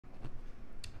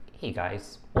Hey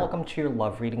guys, welcome to your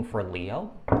love reading for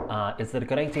Leo. Is it a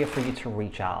good idea for you to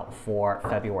reach out for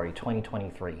February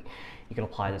 2023? You can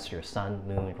apply this to your sun,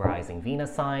 moon, rising,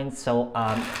 Venus signs. So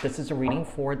this is a reading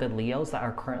for the Leos that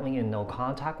are currently in no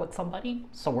contact with somebody.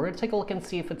 So we're going to take a look and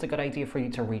see if it's a good idea for you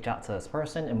to reach out to this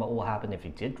person and what will happen if you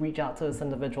did reach out to this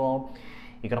individual.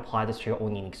 You can apply this to your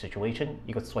own unique situation.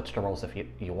 You could switch the roles if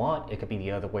you want. It could be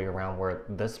the other way around where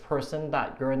this person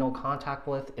that you're in no contact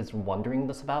with is wondering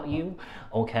this about you,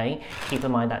 okay? Keep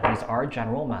in mind that these are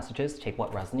general messages. Take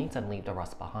what resonates and leave the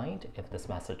rest behind. If this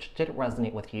message didn't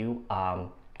resonate with you,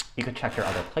 you could check your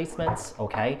other placements,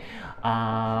 okay?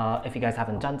 If you guys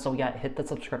haven't done so yet, hit the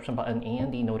subscription button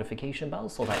and the notification bell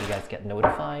so that you guys get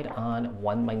notified on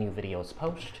when my new videos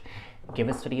post. Give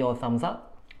this video a thumbs up.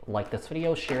 Like this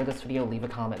video, share this video, leave a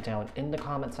comment down in the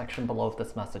comment section below if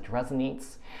this message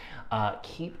resonates.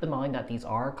 Keep in mind that these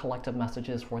are collective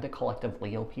messages for the collective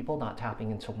Leo people, not tapping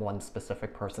into one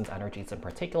specific person's energies in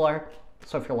particular.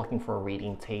 So if you're looking for a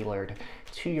reading tailored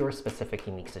to your specific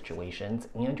unique situations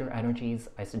and your energies,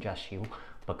 I suggest you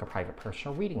book a private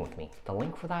personal reading with me. The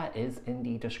link for that is in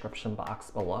the description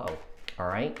box below. All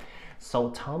right,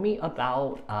 so tell me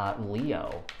about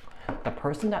Leo. The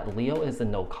person that Leo is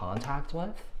in no contact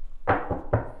with.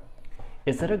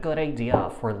 Is it a good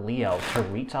idea for Leo to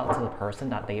reach out to the person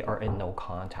that they are in no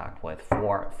contact with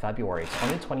for February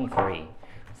 2023?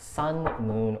 Sun,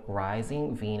 moon,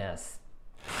 rising, Venus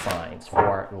signs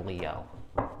for Leo.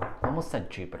 Almost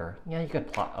said Jupiter. Yeah, you could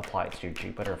apply it to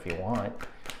Jupiter if you want.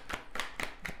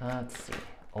 Let's see.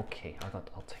 Okay,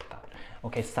 I'll take that.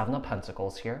 Okay, Seven of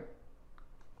Pentacles here.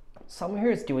 Someone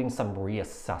here is doing some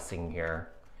reassessing here.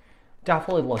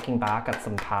 Definitely looking back at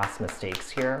some past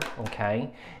mistakes here, okay?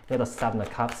 You're the Seven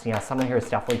of Cups. Yeah, someone here is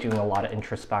definitely doing a lot of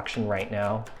introspection right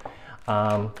now.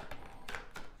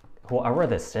 Whoever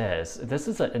this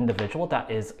is an individual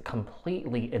that is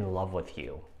completely in love with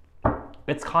you.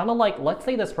 It's kind of like, let's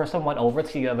say this person went over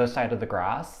to the other side of the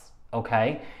grass,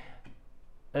 okay?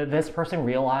 This person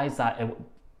realized that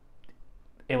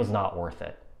it was not worth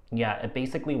it. Yeah, it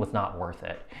basically was not worth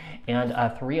it. And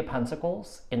Three of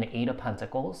Pentacles and the Eight of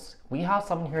Pentacles, we have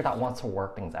someone here that wants to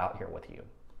work things out here with you,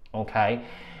 okay?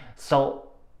 So,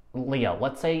 Leo,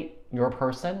 let's say your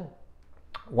person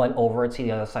went over to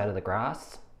the other side of the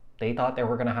grass. They thought they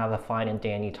were going to have a fine and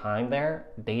dandy time there.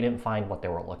 They didn't find what they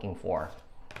were looking for.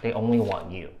 They only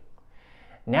want you.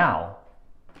 Now,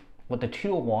 with the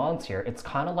Two of Wands here, it's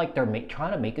kind of like they're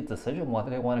trying to make a decision whether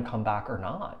they want to come back or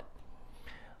not,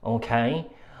 okay?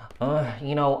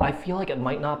 You know, I feel like it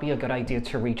might not be a good idea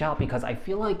to reach out because I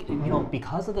feel like, you know,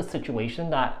 because of the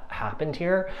situation that happened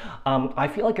here, I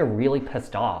feel like you're really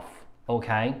pissed off,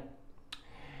 okay?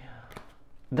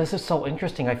 This is so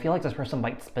interesting. I feel like this person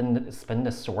might spin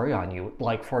this story on you.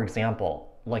 Like, for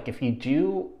example, like if you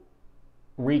do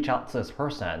reach out to this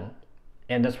person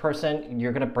and this person,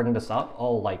 you're going to bring this up.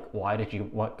 Oh, like, why did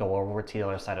you go over to the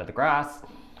other side of the grass?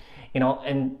 You know,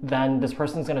 and then this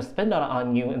person's going to spin that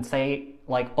on you and say,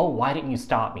 like, oh, why didn't you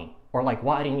stop me? Or like,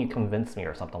 why didn't you convince me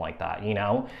or something like that, you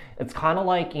know? It's kind of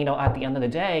like, you know, at the end of the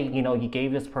day, you know, you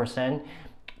gave this person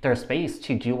their space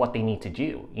to do what they need to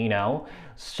do, you know?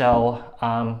 So,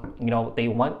 you know, they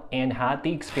went and had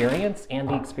the experience and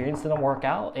the experience didn't work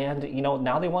out. And, you know,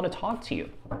 now they want to talk to you.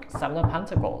 Seven of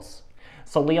Pentacles.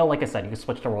 So Leo, like I said, you can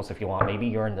switch the roles if you want. Maybe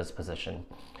you're in this position.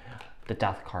 The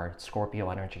Death card, Scorpio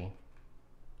energy.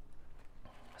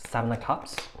 Seven of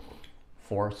Cups,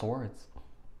 Four of Swords.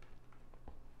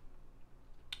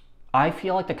 I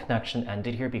feel like the connection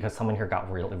ended here because someone here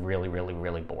got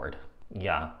really bored.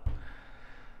 Yeah.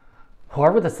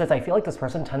 Whoever this is, I feel like this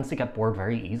person tends to get bored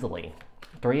very easily.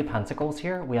 Three of Pentacles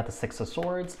here. We have the Six of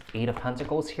Swords, Eight of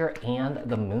Pentacles here, and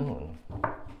the Moon.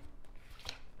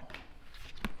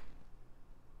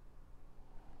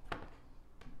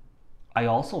 I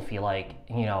also feel like,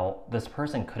 you know, this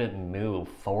person couldn't move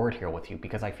forward here with you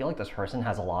because I feel like this person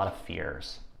has a lot of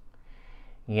fears.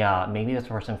 Yeah, maybe this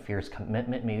person fears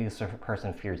commitment. Maybe this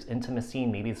person fears intimacy.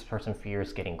 Maybe this person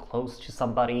fears getting close to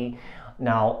somebody.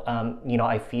 Now, you know,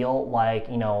 I feel like,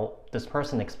 you know, this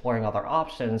person exploring other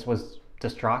options was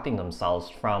distracting themselves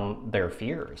from their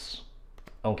fears.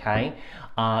 Okay,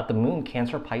 the Moon,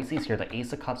 Cancer, Pisces here, the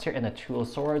Ace of Cups here, and the Two of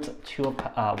Swords, Two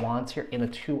of Wands here, and the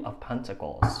Two of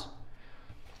Pentacles.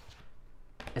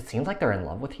 It seems like they're in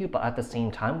love with you, but at the same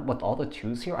time, with all the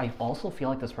twos here, I also feel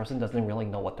like this person doesn't really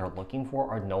know what they're looking for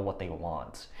or know what they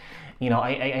want. You know,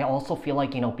 I also feel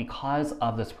like, you know, because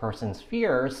of this person's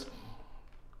fears,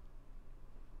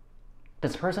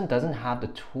 this person doesn't have the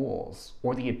tools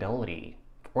or the ability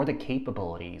or the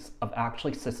capabilities of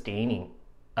actually sustaining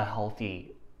a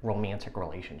healthy romantic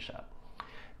relationship.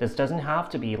 This doesn't have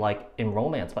to be like in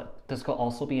romance, but this could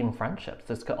also be in friendships.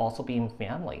 This could also be in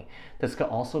family. This could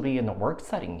also be in the work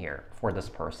setting here for this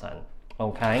person,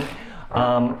 okay?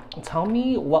 Tell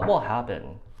me what will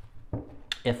happen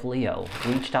if Leo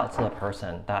reached out to the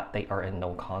person that they are in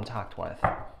no contact with.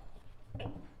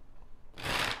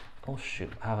 Oh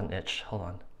shoot, I have an itch, hold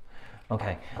on.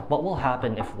 Okay, what will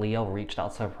happen if Leo reached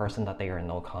out to a person that they are in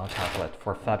no contact with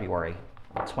for February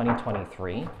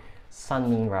 2023? Sun,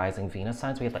 Moon, Rising, Venus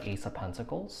signs. We have the Ace of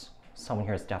Pentacles. Someone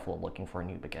here is definitely looking for a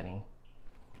new beginning.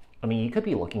 I mean, you could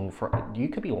be wanting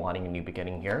a new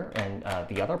beginning here, and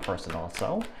the other person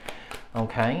also.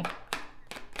 Okay.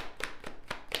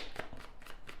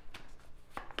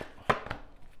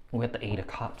 With the Eight of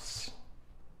Cups.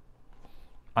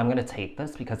 I'm going to take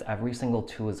this because every single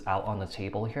 2 is out on the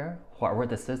table here. Whoever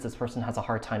this is, this person has a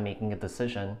hard time making a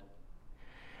decision.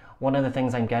 One of the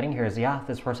things I'm getting here is, yeah,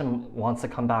 this person wants to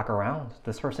come back around.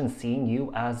 This person's seeing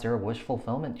you as their wish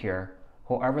fulfillment here.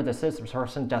 Whoever this is, this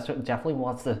person definitely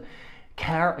wants to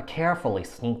carefully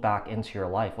sneak back into your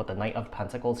life with the Knight of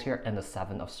Pentacles here and the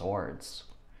Seven of Swords.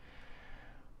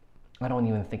 I don't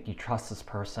even think you trust this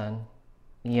person.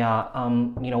 Yeah,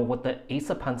 you know, with the Ace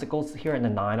of Pentacles here and the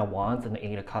Nine of Wands and the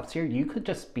Eight of Cups here, you could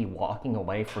just be walking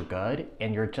away for good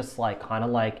and you're just like, kind of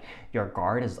like your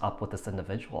guard is up with this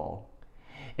individual.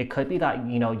 It could be that,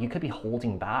 you know, you could be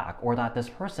holding back, or that this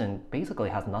person basically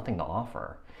has nothing to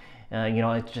offer. You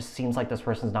know, it just seems like this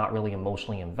person's not really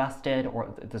emotionally invested,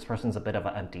 or this person's a bit of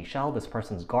an empty shell. This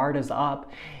person's guard is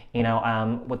up. You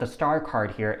know, with the Star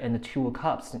card here and the Two of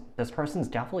Cups, this person's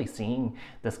definitely seeing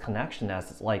this connection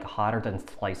as like hotter than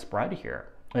sliced bread here.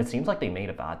 It seems like they made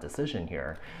a bad decision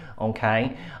here,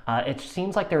 okay? It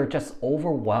seems like they're just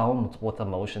overwhelmed with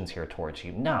emotions here towards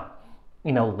you. Now,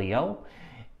 you know, Leo,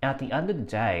 at the end of the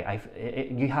day,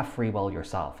 you have free will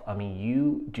yourself. I mean,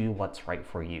 you do what's right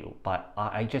for you, but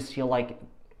I just feel like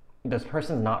this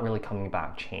person's not really coming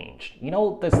back changed. You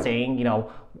know the saying, you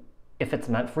know, if it's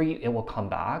meant for you, it will come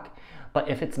back. But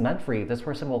if it's meant for you, this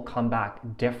person will come back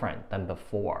different than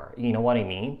before. You know what I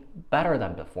mean? Better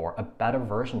than before, a better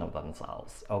version of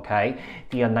themselves, okay?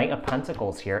 The Knight of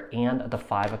Pentacles here and the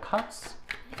Five of Cups,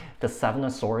 the Seven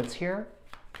of Swords here,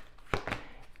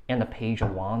 and the Page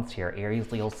of Wands here,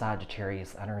 Aries, Leo,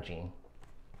 Sagittarius energy.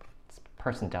 This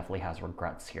person definitely has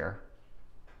regrets here.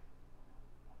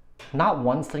 Not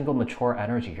one single mature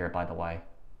energy here, by the way.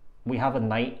 We have a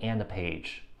Knight and a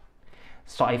Page.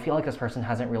 So I feel like this person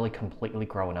hasn't really completely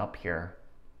grown up here.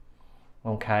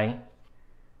 Okay?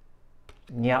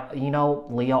 Yeah, you know,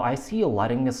 Leo, I see you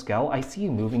letting this go. I see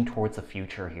you moving towards the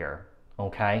future here.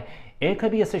 Okay? It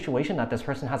could be a situation that this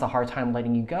person has a hard time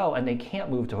letting you go and they can't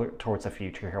move towards the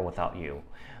future here without you.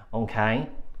 Okay?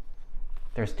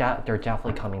 They're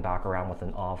definitely coming back around with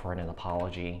an offer and an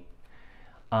apology.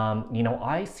 You know,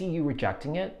 I see you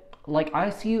rejecting it. Like, I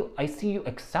see you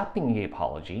accepting the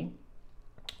apology,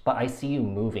 but I see you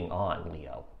moving on,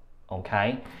 Leo.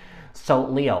 Okay? So,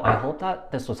 Leo, I hope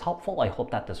that this was helpful. I hope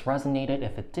that this resonated.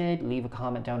 If it did, leave a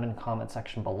comment down in the comment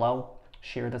section below.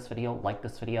 Share this video, like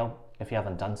this video. If you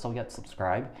haven't done so yet,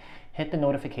 subscribe. Hit the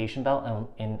notification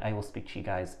bell, and I will speak to you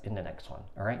guys in the next one.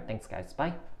 All right? Thanks, guys.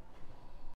 Bye.